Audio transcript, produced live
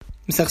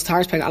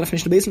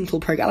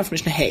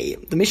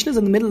The Mishnah is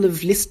in the middle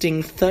of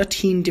listing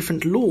 13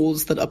 different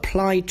laws that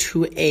apply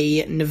to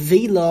a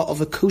nevela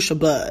of a kosher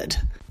bird.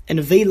 A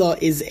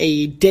nevela is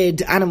a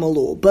dead animal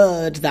or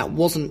bird that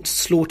wasn't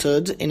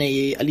slaughtered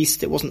at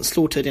least it wasn't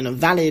slaughtered in a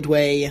valid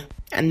way.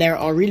 And there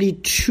are really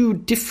two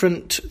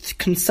different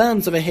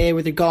concerns over here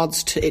with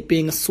regards to it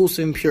being a source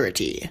of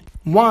impurity.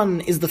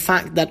 One is the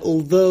fact that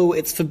although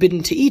it's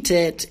forbidden to eat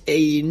it,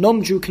 a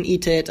non-Jew can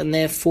eat it, and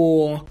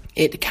therefore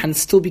it can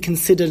still be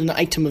considered an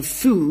item of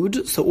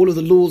food. So all of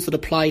the laws that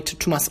apply to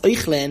Tumas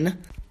Oichlen,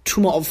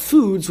 Tuma of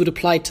foods, would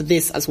apply to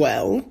this as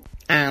well.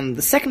 And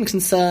the second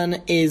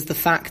concern is the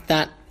fact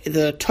that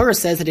the Torah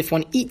says that if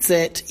one eats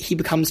it, he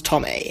becomes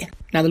Tomei.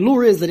 Now the law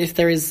is that if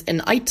there is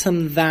an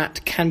item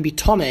that can be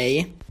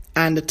Tomei,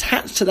 and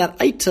attached to that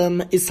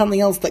item is something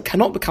else that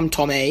cannot become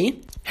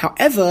Tomei,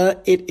 however,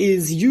 it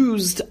is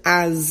used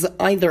as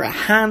either a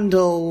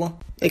handle,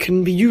 it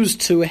can be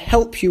used to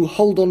help you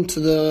hold on to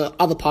the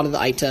other part of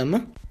the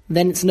item,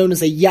 then it's known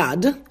as a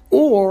yad,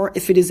 or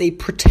if it is a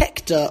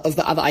protector of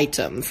the other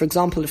item. For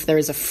example, if there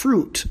is a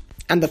fruit,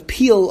 and the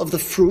peel of the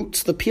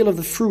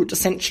fruit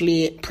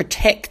essentially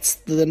protects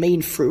the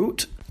main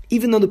fruit,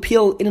 even though the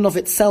peel in and of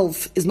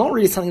itself is not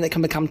really something that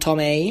can become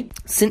Tomei,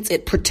 since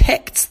it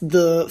protects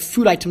the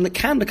food item that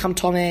can become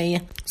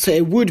Tomei, so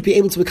it would be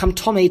able to become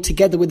Tomei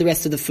together with the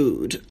rest of the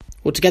food,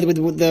 or together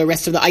with the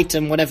rest of the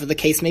item, whatever the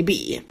case may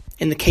be.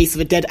 In the case of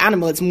a dead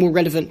animal, it's more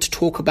relevant to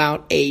talk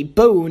about a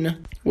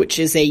bone, which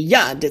is a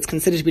yad. It's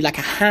considered to be like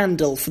a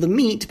handle for the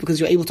meat, because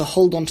you're able to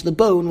hold on to the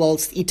bone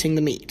whilst eating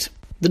the meat.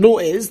 The law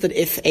is that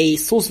if a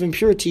source of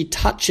impurity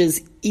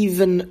touches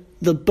even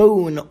the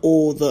bone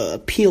or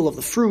the peel of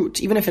the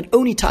fruit, even if it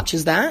only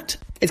touches that,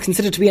 it's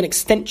considered to be an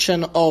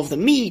extension of the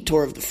meat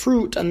or of the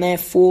fruit, and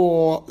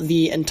therefore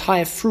the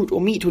entire fruit or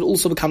meat would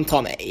also become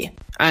Tomei.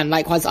 And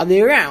likewise, other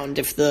way around,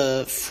 if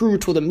the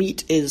fruit or the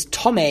meat is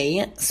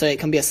Tomei, so it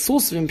can be a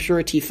source of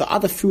impurity for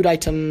other food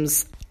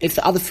items, if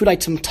the other food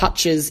item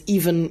touches,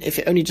 even if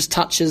it only just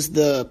touches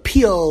the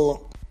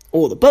peel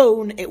or the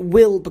bone, it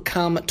will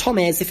become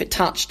Tomei as if it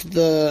touched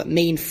the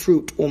main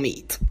fruit or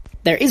meat.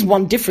 There is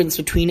one difference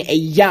between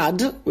a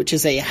yad, which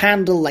is a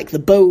handle like the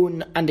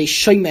bone, and a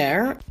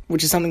shomer,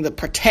 which is something that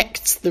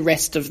protects the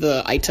rest of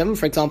the item,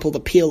 for example, the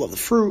peel of the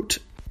fruit.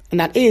 And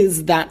that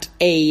is that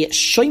a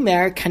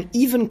shomer can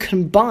even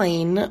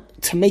combine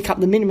to make up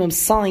the minimum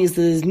size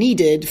that is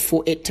needed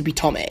for it to be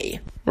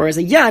Tomei. Whereas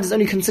a yad is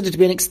only considered to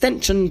be an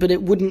extension, but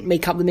it wouldn't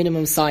make up the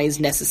minimum size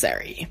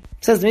necessary.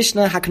 Says the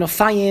Mishnah,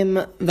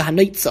 Hakanofayim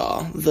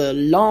v'hanoitza, the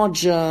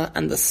larger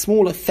and the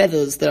smaller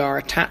feathers that are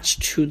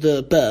attached to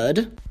the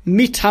bird,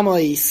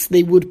 mitamois,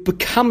 they would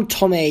become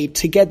Tomei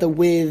together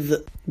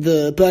with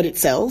the bird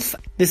itself.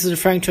 This is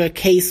referring to a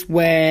case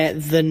where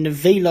the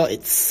nevela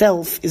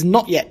itself is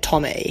not yet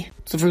Tomei.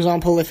 So for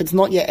example, if it's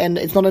not yet, and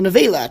it's not a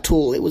nevela at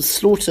all, it was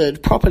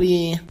slaughtered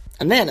properly,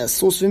 and then a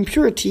source of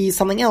impurity,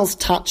 something else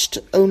touched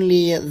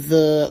only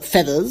the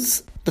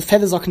feathers. The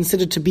feathers are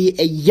considered to be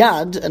a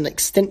yad, an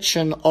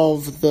extension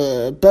of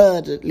the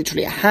bird,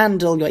 literally a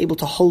handle. You're able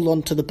to hold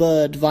on to the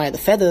bird via the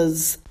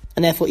feathers,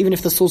 and therefore even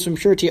if the source of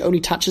impurity only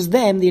touches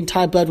them, the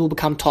entire bird will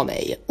become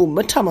Tomei.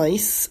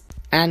 Umatamais,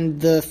 and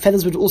the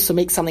feathers would also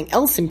make something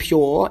else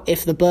impure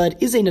if the bird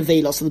is a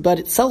nevela, so the bird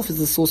itself is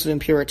the source of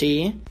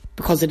impurity,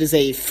 because it is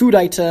a food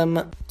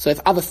item. So if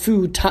other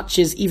food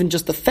touches even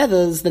just the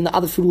feathers, then the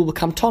other food will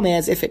become Tomei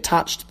as if it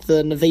touched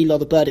the nevela,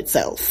 the bird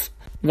itself.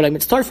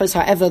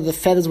 However, the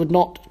feathers would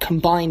not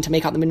combine to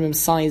make out the minimum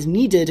size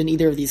needed in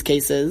either of these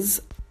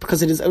cases,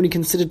 because it is only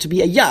considered to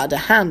be a yad, a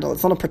handle.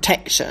 It's not a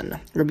protection.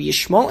 Rabbi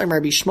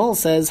Yishmael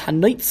says,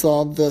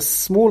 Hanoitza, the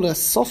smaller,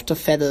 softer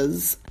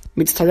feathers,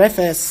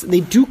 mitztarefes, they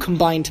do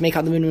combine to make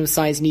out the minimum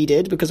size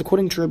needed, because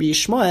according to Rabbi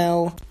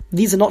Yishmael,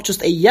 these are not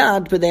just a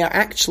yad, but they are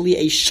actually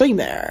a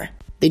shomer.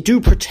 They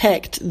do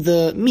protect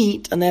the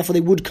meat, and therefore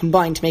they would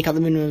combine to make out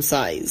the minimum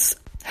size.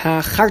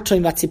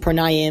 Ha-chartoim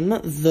vatzipornayim,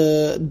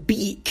 the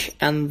beak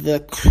and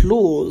the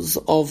claws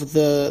of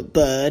the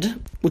bird.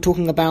 We're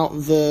talking about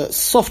the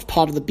soft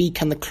part of the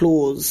beak and the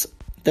claws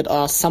that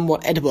are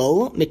somewhat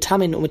edible.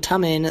 Mitamin or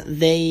mitamin,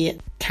 they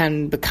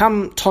can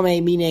become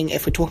Tomei, meaning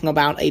if we're talking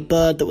about a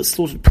bird that was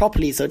slaughtered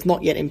properly, so it's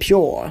not yet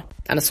impure,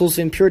 and a source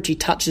of impurity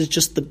touches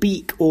just the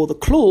beak or the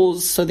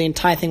claws, so the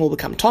entire thing will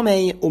become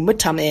Tomei, or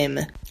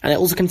mutamim. And they're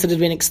also considered to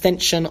be an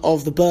extension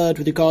of the bird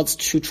with regards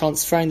to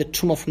transferring the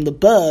tumah from the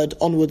bird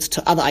onwards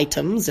to other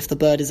items, if the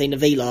bird is a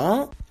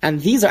nevela.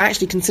 And these are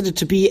actually considered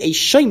to be a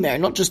shomer,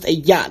 not just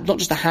a yad, not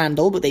just a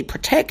handle, but they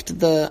protect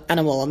the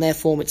animal, and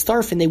therefore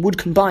mitztarfin, they would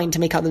combine to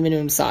make out the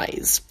minimum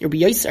size. Rabbi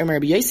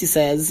Yossi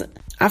says,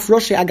 Af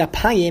Roshi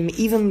Agapayim,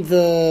 even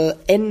the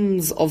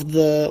ends of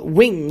the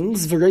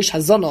wings, V'rosh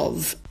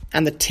Hazonov,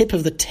 and the tip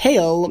of the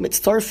tail,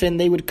 mitztarfin,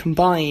 they would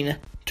combine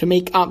to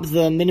make up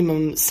the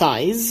minimum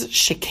size.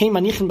 Shekei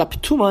manichin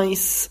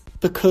b'petumais,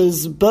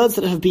 because birds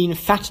that have been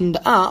fattened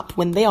up,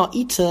 when they are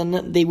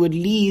eaten, they would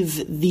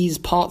leave these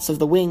parts of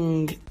the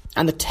wing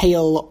and the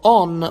tail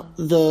on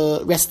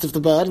the rest of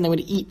the bird, and they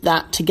would eat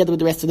that together with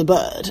the rest of the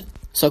bird.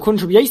 So according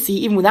to Rabbi Yossi,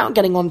 even without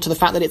getting on to the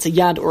fact that it's a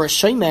yad or a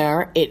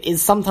shomer, it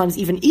is sometimes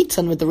even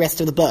eaten with the rest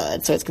of the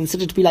bird. So it's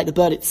considered to be like the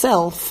bird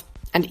itself.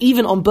 And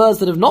even on birds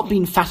that have not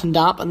been fattened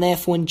up, and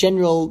therefore in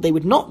general they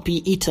would not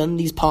be eaten,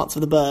 these parts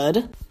of the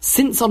bird,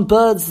 since on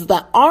birds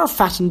that are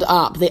fattened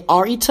up they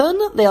are eaten,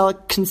 they are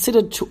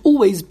considered to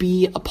always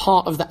be a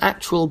part of the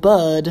actual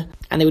bird,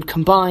 and they would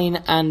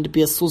combine and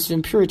be a source of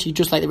impurity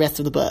just like the rest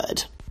of the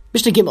bird.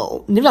 Mishnah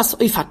Gimel, Nivlas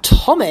Oifat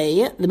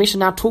Tome, the Mishnah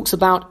now talks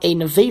about a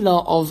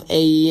nevela of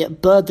a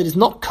bird that is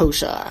not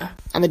kosher.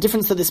 And the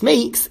difference that this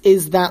makes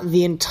is that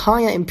the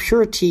entire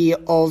impurity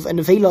of a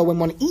nevela when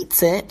one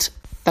eats it,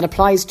 that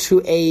applies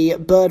to a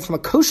bird from a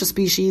kosher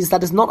species,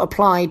 that does not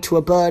apply to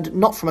a bird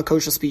not from a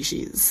kosher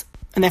species.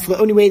 And therefore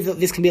the only way that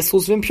this can be a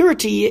source of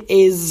impurity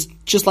is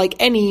just like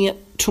any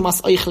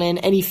tumas oichlin,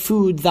 any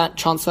food that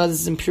transfers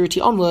its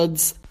impurity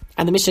onwards.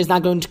 And the Mishnah is now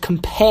going to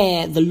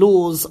compare the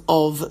laws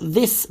of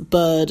this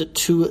bird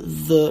to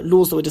the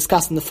laws that were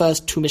discussed in the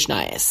first two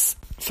Mishnayos.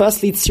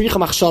 Firstly, tzricha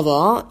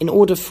machshava, in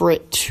order for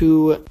it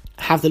to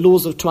have the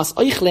laws of tumas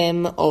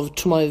oichlem, of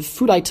tumah of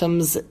food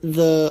items,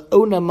 the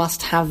owner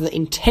must have the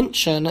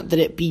intention that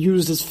it be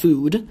used as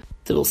food,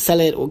 that will sell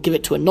it or give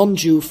it to a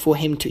non-Jew for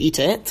him to eat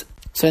it.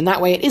 So in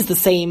that way it is the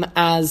same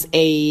as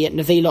a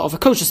nevela of a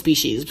kosher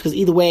species, because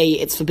either way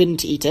it's forbidden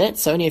to eat it,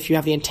 so only if you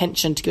have the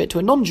intention to give it to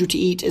a non-Jew to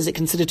eat is it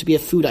considered to be a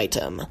food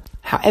item.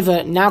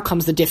 However, now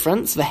comes the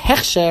difference. The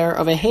hechsher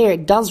over here,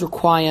 it does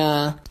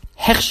require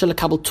hechsher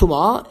lekabel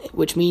tumah,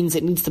 which means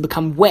it needs to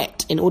become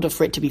wet in order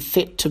for it to be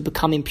fit to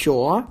become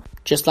impure,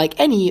 just like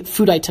any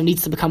food item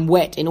needs to become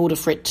wet in order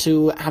for it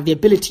to have the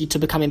ability to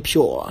become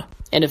impure.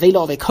 A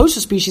nevela of a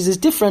kosher species is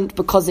different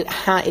because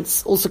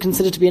it's also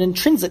considered to be an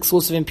intrinsic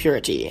source of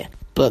impurity.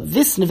 But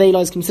this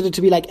nevela is considered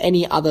to be like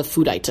any other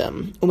food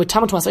item. It would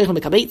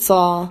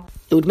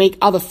make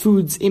other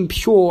foods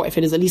impure if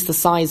it is at least the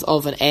size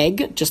of an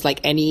egg, just like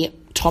any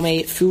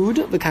tome food.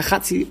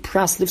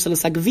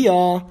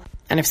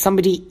 And if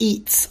somebody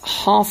eats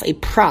half a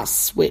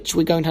pras, which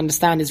we're going to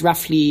understand is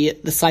roughly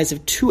the size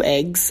of 2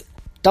 eggs,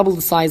 double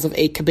the size of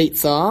a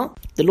kibetza,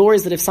 the law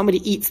is that if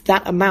somebody eats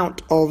that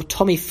amount of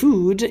tome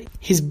food,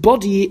 his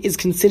body is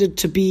considered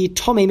to be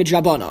tome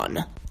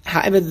midrabanan.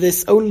 However,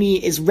 this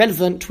only is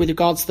relevant with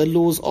regards to the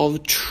laws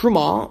of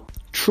truma.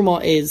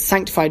 Truma is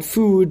sanctified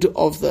food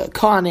of the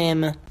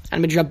Kohanim,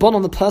 and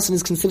midrabanan, the person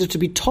is considered to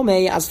be tome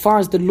as far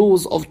as the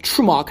laws of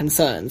truma are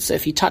concerned. So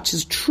if he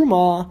touches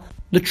truma,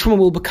 the truma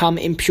will become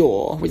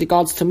impure. With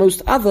regards to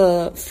most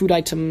other food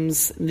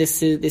items,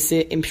 this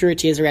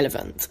impurity is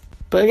irrelevant.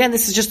 But again,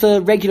 this is just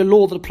a regular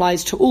law that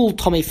applies to all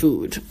tome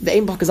food.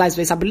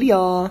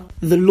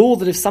 The law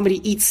that if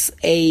somebody eats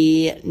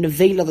a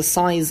nevela the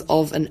size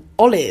of an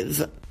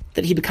olive,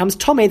 that he becomes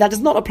tome, that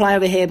does not apply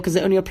over here because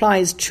it only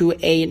applies to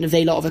a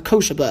nevela of a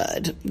kosher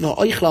bird. The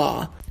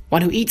oichla,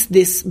 one who eats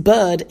this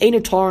bird,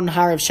 einotorn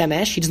harav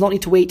shemesh, he does not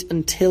need to wait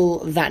until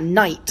that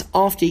night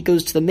after he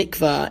goes to the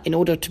mikveh in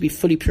order to be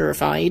fully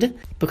purified,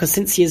 because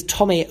since he is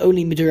tome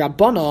only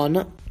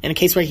midirabanan, in a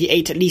case where he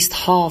ate at least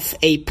half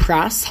a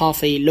pras,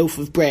 half a loaf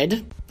of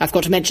bread, I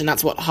forgot to mention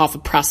that's what half a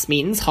pras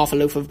means, half a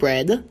loaf of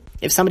bread.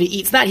 If somebody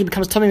eats that, he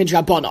becomes tome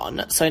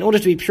midrabanan. So in order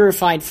to be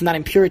purified from that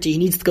impurity, he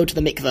needs to go to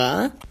the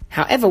mikveh.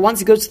 However, once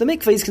he goes to the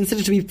mikveh, he's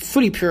considered to be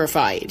fully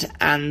purified,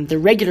 and the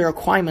regular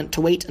requirement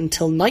to wait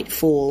until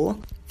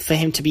nightfall for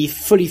him to be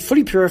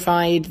fully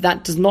purified,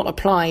 that does not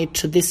apply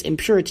to this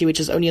impurity, which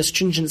is only a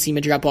stringency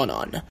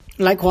midrabanan.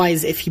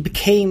 Likewise, if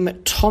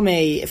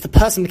the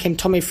person became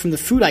tome from the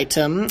food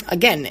item,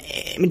 again,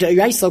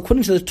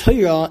 according to the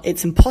Torah,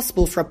 it's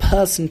impossible for a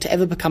person to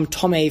ever become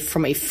tome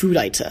from a food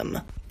item,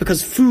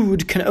 because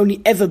food can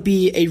only ever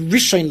be a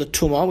rishon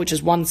l'tumah, which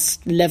is one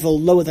level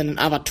lower than an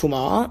av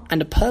hatumah,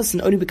 and a person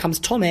only becomes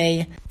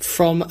tome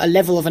from a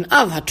level of an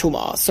av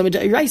hatumah. So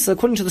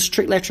according to the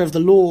strict letter of the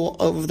law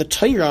of the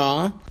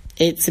Torah,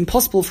 it's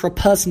impossible for a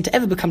person to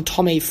ever become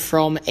tome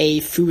from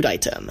a food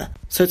item.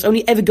 So it's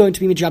only ever going to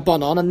be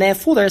midrabanan, and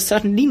therefore there are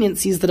certain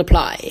leniencies that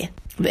apply.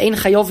 If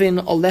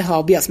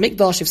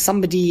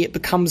somebody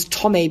becomes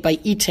tome by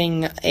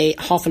eating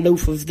half a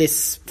loaf of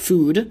this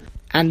food,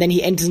 and then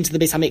he enters into the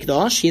Beis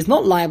HaMikdash, he is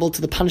not liable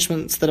to the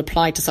punishments that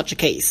apply to such a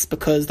case,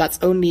 because that's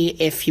only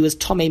if he was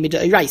tome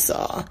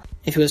mid'oraisa,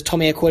 if he was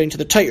tome according to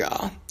the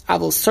Torah.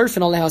 However,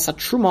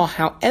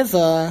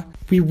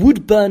 we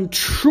would burn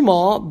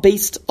truma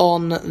based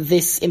on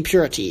this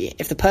impurity.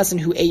 If the person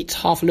who ate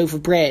half a loaf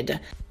of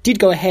bread did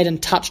go ahead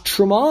and touch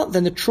truma,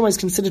 then the truma is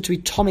considered to be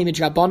tome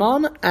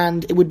midrabanan,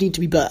 and it would need to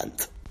be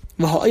burnt.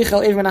 One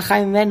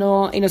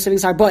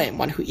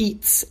who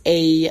eats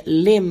a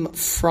limb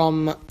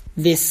from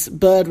this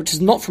bird which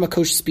is not from a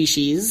kosher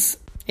species,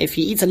 if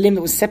he eats a limb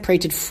that was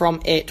separated from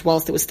it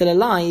whilst it was still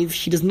alive,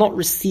 he does not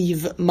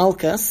receive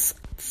malchus,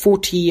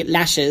 40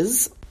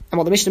 lashes. And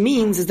what the Mishnah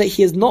means is that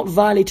he has not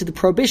violated the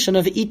prohibition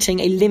of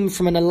eating a limb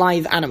from an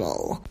alive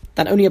animal.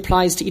 That only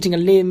applies to eating a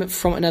limb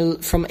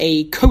from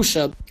a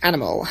kosher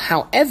animal.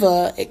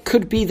 However, it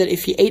could be that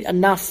if he ate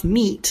enough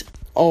meat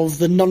of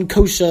the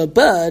non-kosher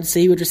bird, so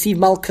he would receive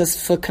malchus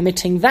for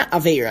committing that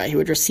aveira. He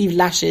would receive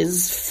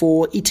lashes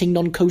for eating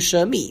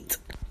non-kosher meat.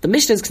 The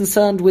Mishnah is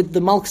concerned with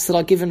the malchus that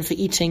are given for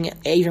eating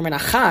Eiver min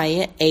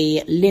achai,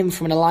 a limb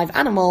from an alive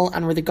animal,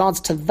 and with regards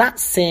to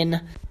that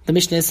sin, the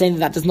Mishnah is saying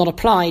that does not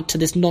apply to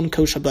this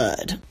non-kosher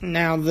bird.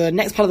 Now, the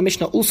next part of the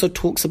Mishnah also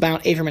talks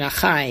about Eiver min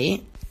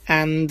achai,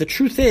 and the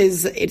truth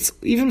is, it's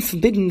even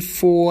forbidden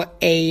for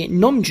a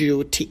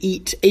non-Jew to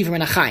eat Eiver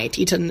min achai.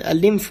 To eat a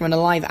limb from an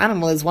alive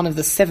animal is one of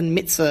the 7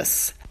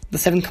 mitzvahs, the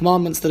 7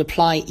 commandments that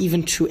apply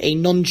even to a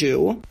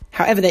non-Jew.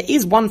 However, there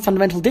is one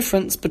fundamental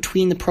difference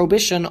between the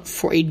prohibition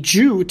for a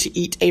Jew to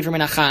eat Eiver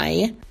min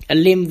achai, a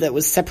limb that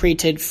was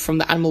separated from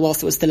the animal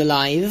whilst it was still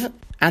alive,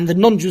 and the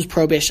non-Jew's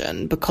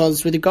prohibition,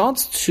 because with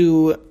regards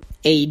to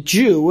a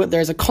Jew,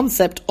 there is a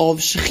concept of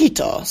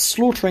shechita,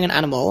 slaughtering an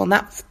animal, and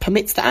that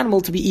permits the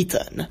animal to be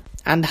eaten.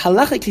 And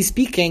halachically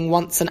speaking,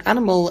 once an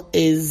animal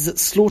is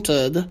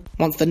slaughtered,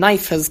 once the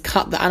knife has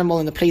cut the animal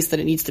in the place that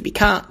it needs to be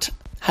cut,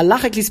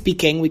 halachically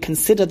speaking, we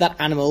consider that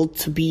animal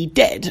to be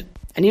dead.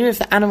 And even if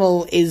the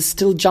animal is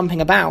still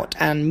jumping about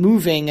and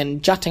moving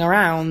and jutting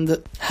around,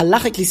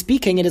 halachically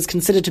speaking, it is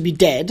considered to be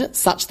dead,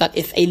 such that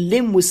if a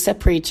limb was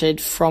separated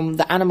from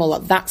the animal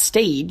at that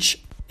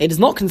stage, it is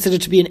not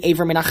considered to be an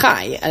Eiver min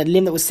achai, a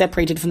limb that was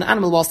separated from the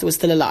animal whilst it was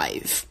still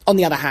alive. On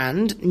the other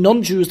hand,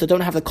 non-Jews that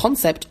don't have the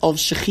concept of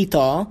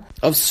shechita,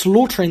 of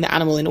slaughtering the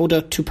animal in order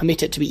to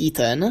permit it to be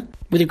eaten,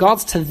 with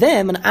regards to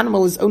them, an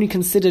animal is only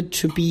considered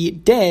to be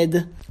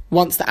dead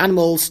once the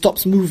animal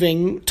stops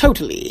moving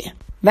totally.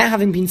 That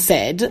having been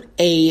said,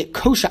 a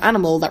kosher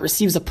animal that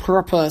receives a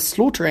proper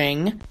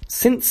slaughtering,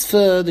 since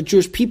for the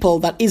Jewish people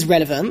that is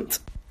relevant,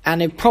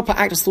 and a proper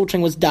act of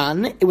slaughtering was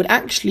done, it would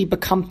actually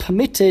become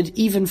permitted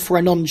even for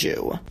a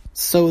non-Jew.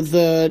 So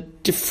the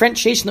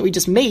differentiation that we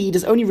just made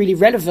is only really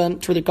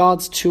relevant with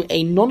regards to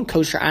a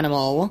non-kosher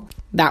animal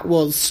that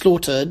was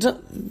slaughtered.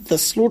 The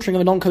slaughtering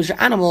of a non-kosher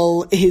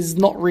animal is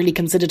not really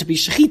considered to be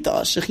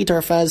shechita. Shechita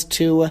refers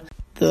to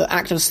the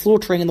act of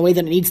slaughtering in the way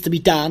that it needs to be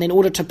done in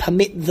order to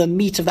permit the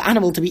meat of the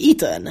animal to be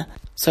eaten.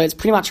 So it's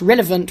pretty much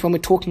relevant when we're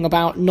talking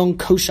about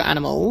non-kosher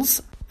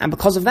animals. And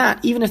because of that,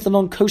 even if the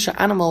non-kosher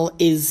animal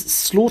is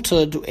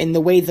slaughtered in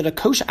the way that a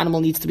kosher animal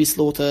needs to be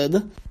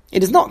slaughtered,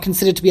 it is not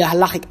considered to be a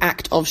halachic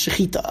act of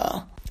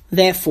shechita.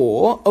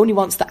 Therefore, only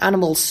once the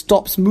animal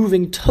stops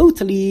moving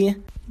totally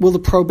will the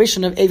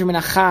prohibition of Eiver min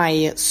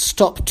achai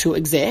stop to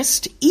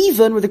exist,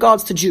 even with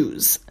regards to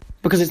Jews,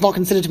 because it's not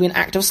considered to be an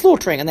act of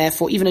slaughtering, and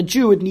therefore even a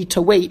Jew would need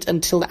to wait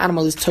until the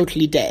animal is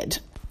totally dead.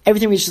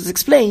 Everything we just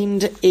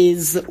explained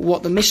is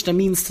what the Mishnah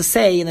means to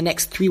say in the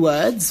next 3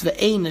 words.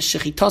 Ve'ein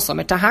shechitasa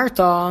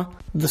metaharta.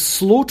 The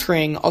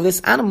slaughtering of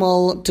this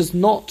animal does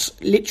not,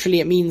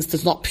 literally it means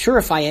does not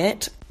purify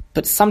it,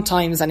 but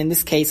sometimes, and in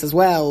this case as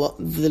well,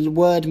 the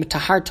word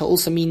metaharta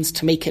also means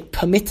to make it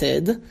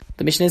permitted.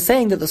 The Mishnah is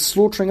saying that the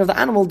slaughtering of the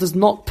animal does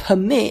not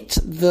permit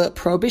the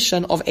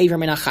prohibition of Eiver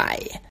min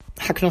achai.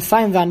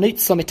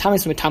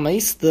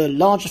 The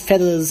larger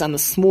feathers and the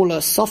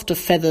smaller, softer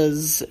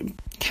feathers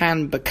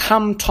can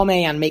become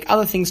tomei and make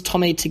other things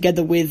tomei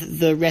together with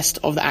the rest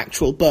of the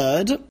actual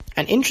bird.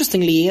 And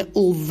interestingly,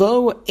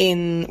 although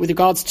with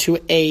regards to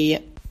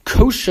a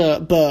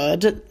kosher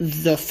bird,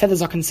 the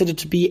feathers are considered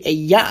to be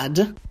a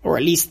yad, or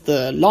at least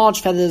the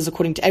large feathers,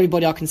 according to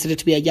everybody, are considered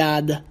to be a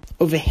yad.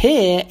 Over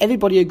here,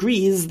 everybody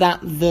agrees that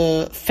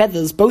the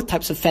feathers, both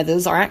types of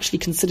feathers, are actually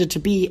considered to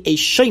be a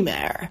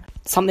shomer,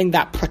 something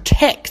that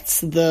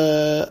protects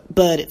the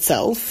bird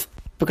itself,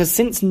 because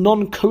since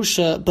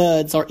non-kosher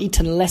birds are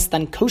eaten less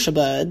than kosher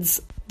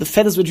birds, the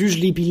feathers would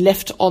usually be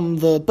left on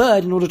the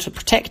bird in order to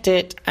protect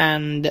it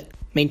and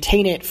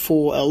maintain it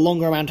for a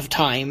longer amount of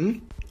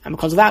time. And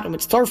because of that, when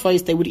it's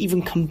starfaced, they would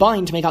even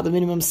combine to make out the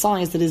minimum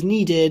size that is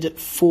needed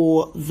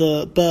for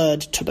the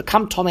bird to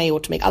become tomei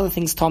or to make other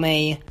things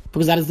tomei,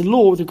 because that is the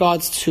law with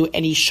regards to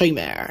any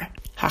shomer.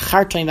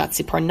 Hachartoim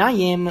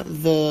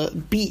vatziparnayim, the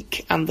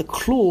beak and the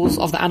claws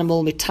of the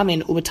animal,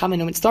 mitamin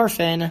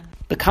umitzdarfen,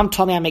 become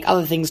tomei and make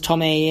other things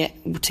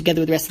tomei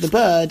together with the rest of the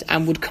bird,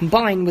 and would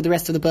combine with the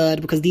rest of the bird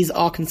because these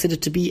are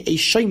considered to be a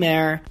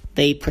shomer.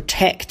 They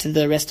protect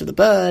the rest of the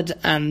bird,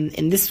 and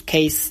in this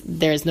case,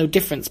 there is no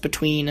difference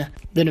between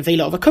the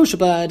nevela of a kosher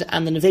bird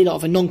and the nevela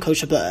of a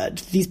non-kosher bird.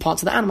 These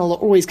parts of the animal are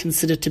always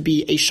considered to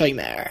be a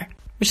shomer.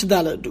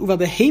 Mishdalad, uva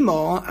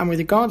behema, and with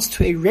regards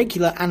to a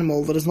regular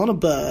animal that is not a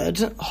bird,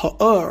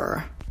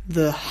 ha'ur,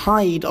 the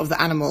hide of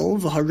the animal,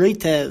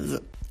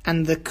 v'haretev,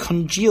 and the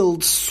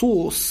congealed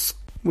sauce,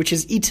 which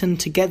is eaten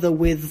together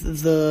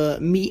with the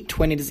meat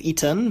when it is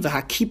eaten,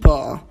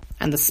 v'hakipa,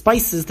 and the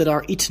spices that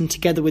are eaten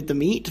together with the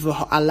meat,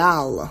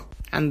 v'ha'alal,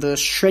 and the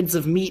shreds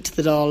of meat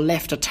that are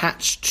left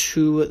attached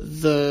to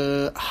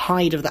the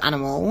hide of the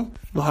animal,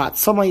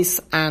 v'ha'atzomais,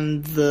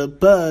 and the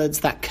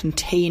birds that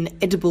contain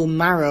edible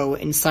marrow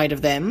inside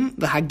of them,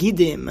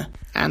 v'hagidim,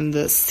 and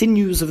the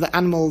sinews of the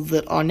animal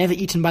that are never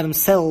eaten by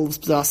themselves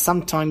but are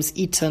sometimes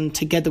eaten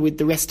together with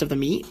the rest of the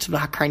meat,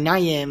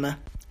 v'hakarnayim,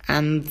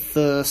 and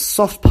the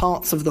soft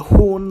parts of the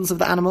horns of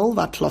the animal,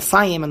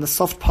 v'atlofayim, and the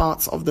soft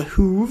parts of the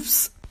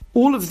hooves,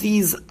 All of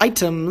these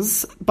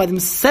items, by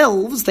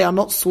themselves, they are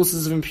not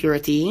sources of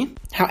impurity.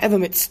 However,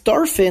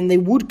 mitzdarfin, they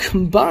would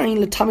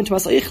combine l'tamei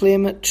tumas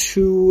oichlin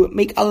to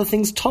make other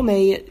things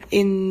tomei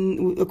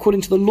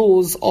according to the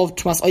laws of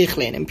tumas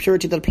oichlin,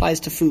 impurity that applies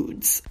to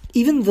foods.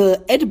 Even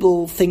the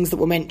edible things that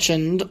were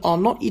mentioned are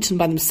not eaten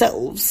by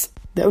themselves.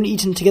 They're only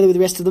eaten together with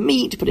the rest of the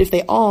meat, but if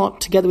they are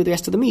together with the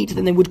rest of the meat,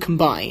 then they would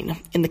combine.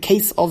 In the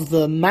case of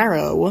the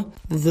marrow,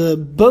 the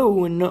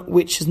bone,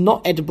 which is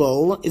not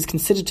edible, is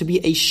considered to be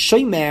a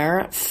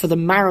shomer for the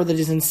marrow that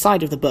is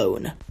inside of the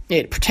bone.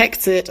 It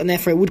protects it, and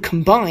therefore it would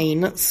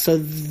combine, so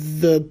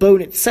the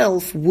bone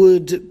itself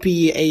would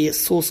be a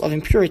source of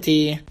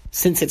impurity,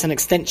 since it's an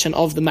extension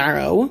of the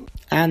marrow.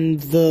 And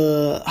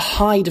the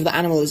hide of the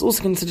animal is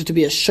also considered to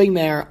be a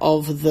shomer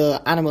of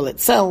the animal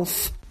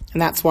itself,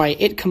 and that's why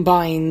it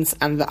combines,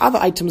 and the other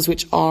items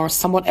which are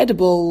somewhat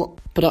edible,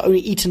 but are only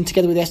eaten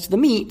together with the rest of the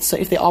meat, so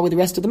if they are with the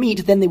rest of the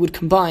meat, then they would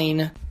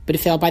combine. But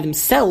if they are by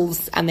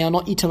themselves, and they are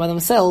not eaten by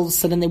themselves,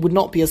 so then they would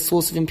not be a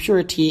source of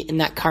impurity in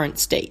that current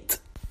state.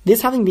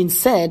 This having been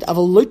said,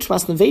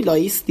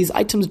 these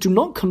items do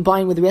not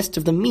combine with the rest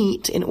of the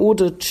meat in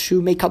order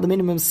to make up the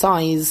minimum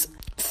size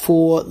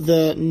for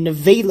the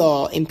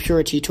nevela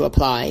impurity to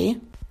apply.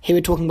 Here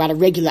we're talking about a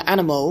regular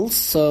animal,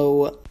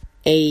 so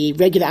a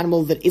regular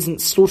animal that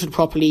isn't slaughtered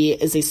properly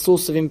is a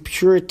source of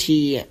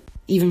impurity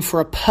even for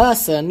a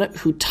person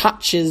who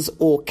touches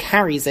or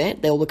carries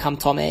it. They'll become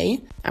tomei.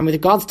 And with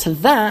regards to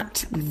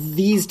that,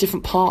 these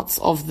different parts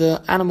of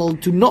the animal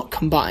do not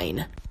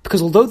combine,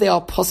 because although they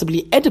are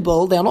possibly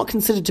edible, they are not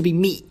considered to be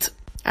meat.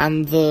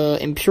 And the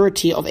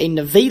impurity of a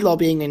nevela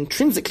being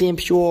intrinsically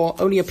impure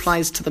only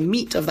applies to the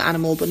meat of the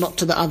animal, but not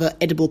to the other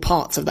edible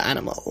parts of the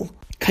animal.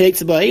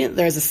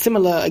 There is a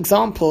similar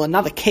example,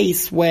 another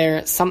case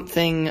where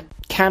something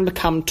can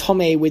become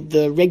tomei with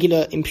the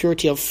regular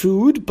impurity of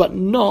food, but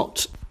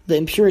not the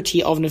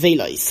impurity of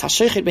nevelos.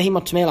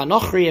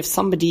 If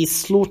somebody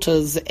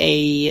slaughters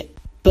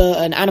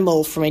an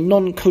animal from a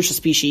non-kosher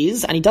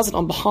species, and he does it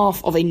on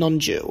behalf of a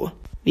non-Jew,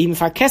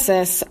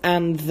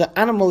 and the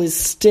animal is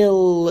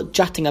still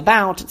jutting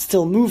about, it's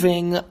still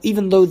moving,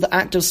 even though the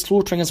act of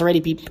slaughtering has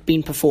already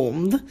been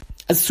performed.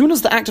 As soon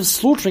as the act of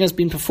slaughtering has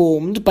been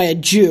performed by a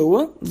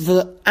Jew,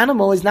 the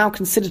animal is now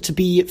considered to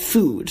be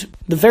food.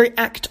 The very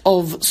act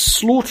of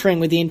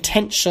slaughtering with the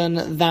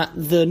intention that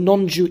the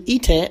non-Jew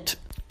eat it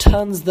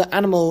turns the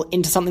animal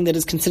into something that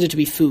is considered to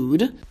be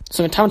food.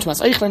 So in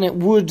Tumas Oichlin, it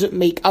would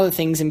make other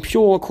things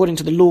impure according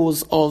to the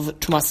laws of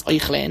Tumas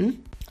Oichlin.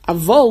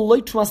 Aval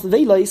loy tumas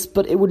nevelos,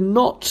 but it would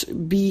not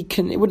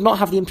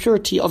have the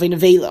impurity of a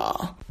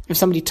nevela. If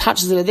somebody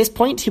touches it at this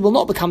point, he will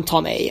not become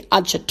tomei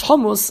ad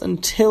shetomus,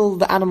 until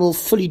the animal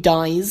fully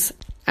dies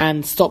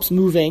and stops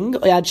moving,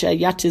 or ad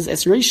sheyatiz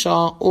es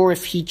reisha, or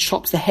if he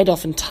chops the head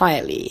off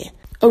entirely.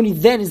 Only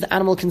then is the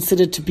animal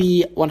considered to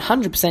be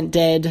 100%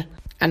 dead,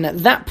 and at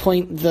that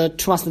point the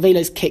tumas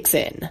nevelos kicks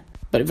in.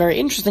 But very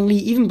interestingly,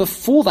 even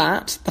before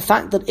that, the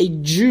fact that a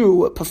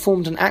Jew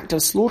performed an act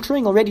of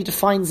slaughtering already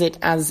defines it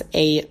as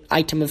an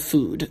item of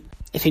food.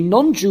 If a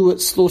non-Jew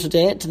slaughtered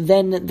it,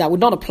 then that would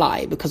not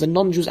apply, because a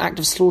non-Jew's act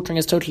of slaughtering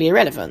is totally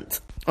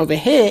irrelevant. Over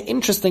here,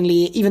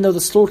 interestingly, even though the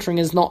slaughtering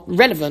is not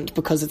relevant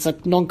because it's a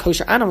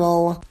non-kosher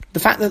animal, the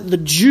fact that the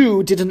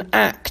Jew did an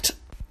act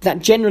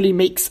that generally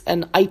makes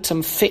an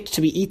item fit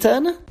to be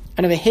eaten,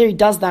 and over here he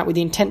does that with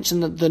the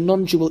intention that the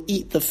non-Jew will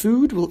eat the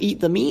food, will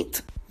eat the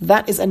meat,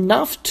 that is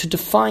enough to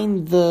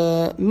define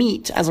the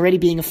meat as already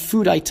being a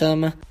food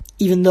item,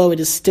 even though it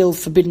is still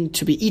forbidden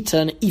to be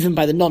eaten, even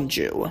by the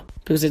non-Jew,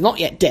 because it's not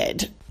yet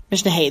dead.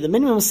 Mishnah Hey, the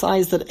minimum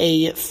size that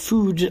a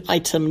food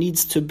item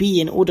needs to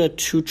be in order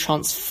to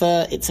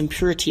transfer its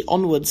impurity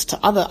onwards to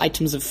other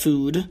items of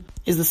food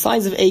is the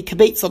size of a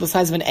kibetz, or the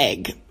size of an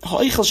egg.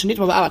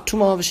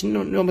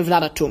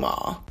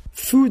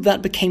 Food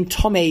that became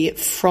tomei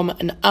from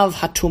an av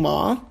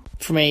hatuma,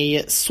 from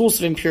a source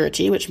of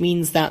impurity, which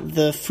means that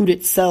the food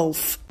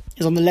itself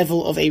is on the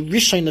level of a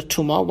rishon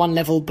latuma, one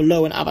level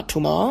below an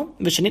avatuma,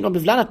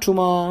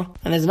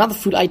 and there's another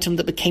food item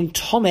that became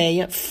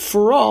tomei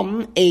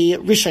from a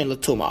rishon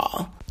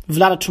latuma.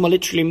 Vladatuma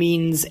literally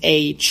means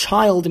a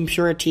child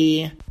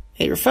impurity.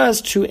 It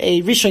refers to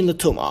a rishon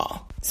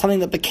latuma, something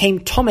that became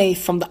tomei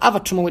from the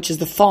avatuma, which is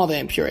the father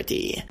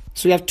impurity.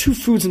 So we have two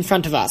foods in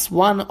front of us.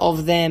 One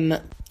of them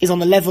is on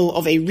the level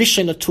of a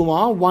rishon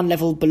latuma, one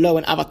level below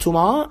an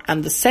avatuma,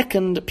 and the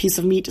second piece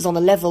of meat is on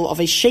the level of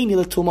a sheni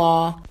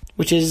latuma,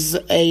 which is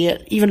a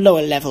even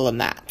lower level than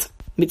that.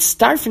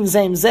 Mitzdarfin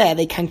zeh zeh,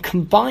 they can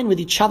combine with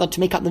each other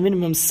to make up the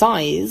minimum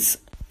size,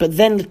 but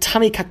then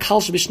l'tamei kakal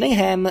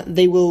shebishnehem,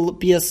 they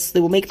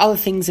will make other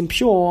things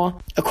impure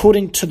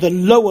according to the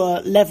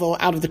lower level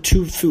out of the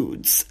two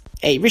foods.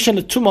 A rishon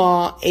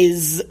latuma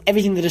is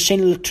everything that a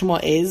sheni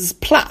latuma is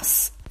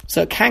plus,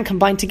 so it can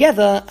combine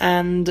together,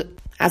 and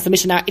As the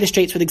Mishnah now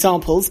illustrates with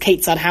examples,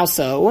 Ketzad, how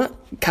so?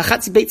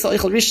 Kachatzi beitza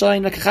oichel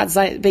rishon,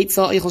 v'kachatzi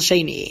beitza oichel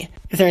sheni.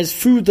 If there is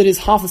food that is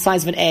half the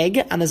size of an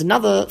egg, and there's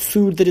another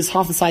food that is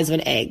half the size of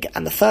an egg,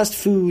 and the first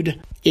food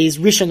is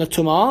rishon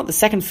l'tumah, the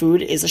second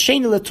food is a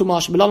sheni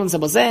l'tumah shebelon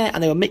zebozeh,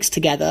 and they were mixed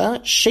together,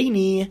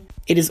 sheni,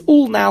 it is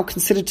all now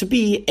considered to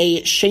be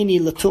a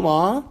sheni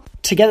l'tumah.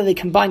 Together they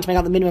combine to make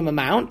out the minimum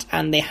amount,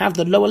 and they have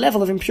the lower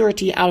level of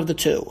impurity out of the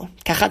two.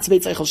 If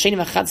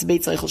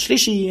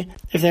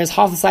there's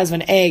half the size of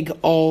an egg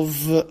of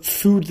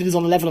food that is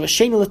on the level of a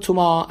sheni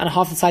l'tumah, and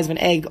half the size of an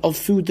egg of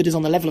food that is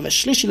on the level of a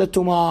shlishi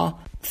l'tumah,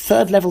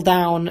 third level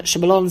down,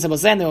 shebelon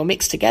zebozen, they were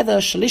mixed together,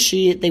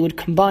 shlishi, they would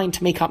combine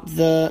to make up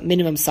the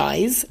minimum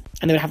size,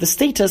 and they would have the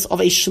status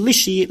of a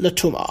shlishi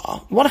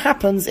l'tumah. What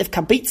happens if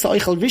kabitza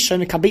oichel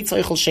rishon and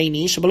kabitza oichel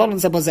sheni, shebelon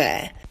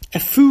zebozeh? A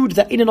food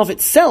that in and of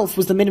itself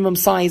was the minimum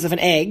size of an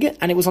egg,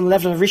 and it was on the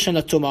level of rishon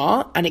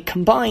l'tumah, and it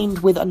combined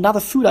with another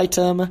food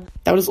item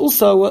that was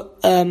also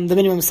the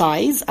minimum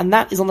size, and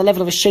that is on the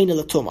level of a sheni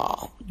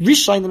l'tumah.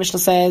 Rishon, the Mishnah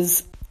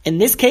says, in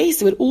this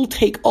case, it would all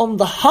take on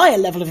the higher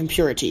level of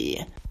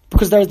impurity,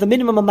 because there is the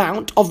minimum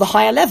amount of the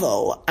higher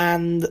level,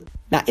 and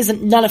that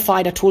isn't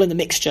nullified at all in the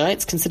mixture.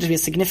 It's considered to be a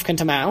significant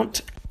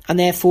amount, and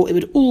therefore it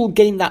would all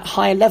gain that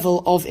higher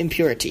level of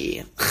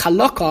impurity.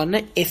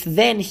 Chalokon, if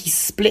then he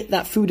split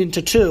that food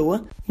into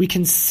two, we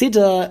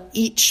consider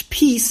each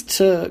piece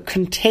to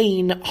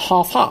contain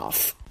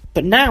half-half.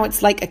 But now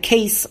it's like a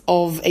case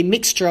of a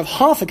mixture of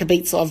half a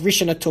kibetza of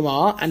rishon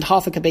l'tumah and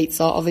half a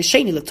kibetza of a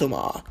sheni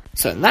l'tumah.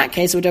 So in that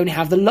case, it would only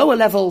have the lower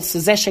level, so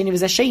zeh sheni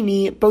v'zeh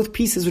sheni, both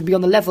pieces would be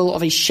on the level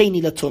of a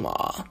sheni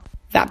l'tumah.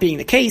 That being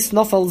the case,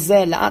 nofel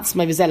zeh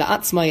la'atzmai v'zeh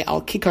la'atzmai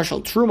al kikar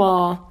shel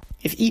truma.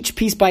 If each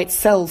piece by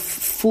itself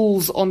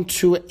falls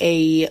onto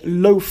a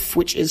loaf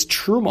which is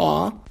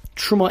truma,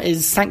 truma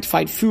is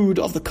sanctified food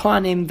of the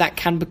kohanim that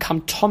can become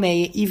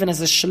tomei even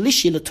as a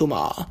shalishi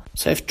l'tumah.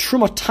 So if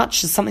truma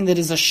touches something that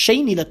is a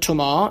sheni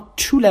l'tumah,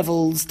 2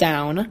 levels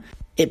down,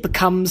 it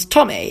becomes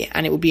tomei,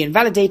 and it will be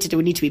invalidated, it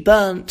would need to be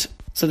burnt.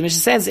 So the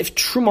Mishnah says if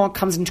truma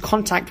comes into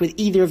contact with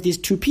either of these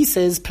 2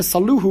 pieces,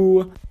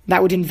 pesaluhu,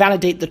 that would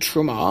invalidate the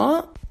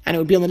truma, and it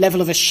would be on the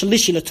level of a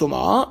shlishi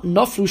l'tumah.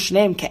 Noflu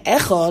shneim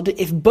ke'echad,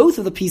 if both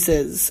of the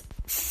pieces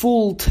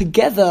fall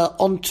together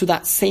onto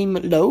that same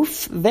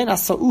loaf, then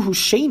asa'uhu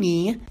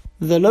sheni,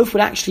 the loaf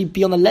would actually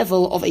be on the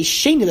level of a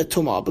sheni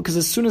l'tumah, because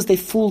as soon as they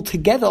fall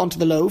together onto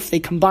the loaf, they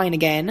combine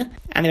again,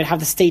 and they would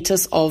have the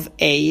status of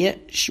a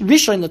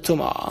rishon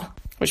l'tumah,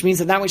 which means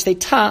that which they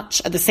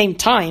touch at the same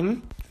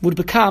time would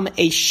become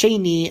a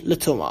sheni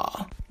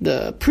l'tumah.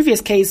 The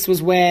previous case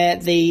was where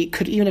they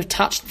could even have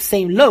touched the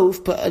same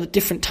loaf, but at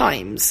different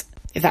times.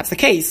 If that's the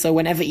case, so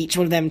whenever each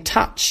one of them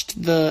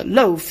touched the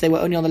loaf, they were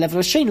only on the level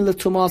of sheni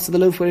l'tumah, so the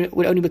loaf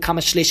would only become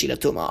a shlishi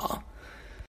l'tumah.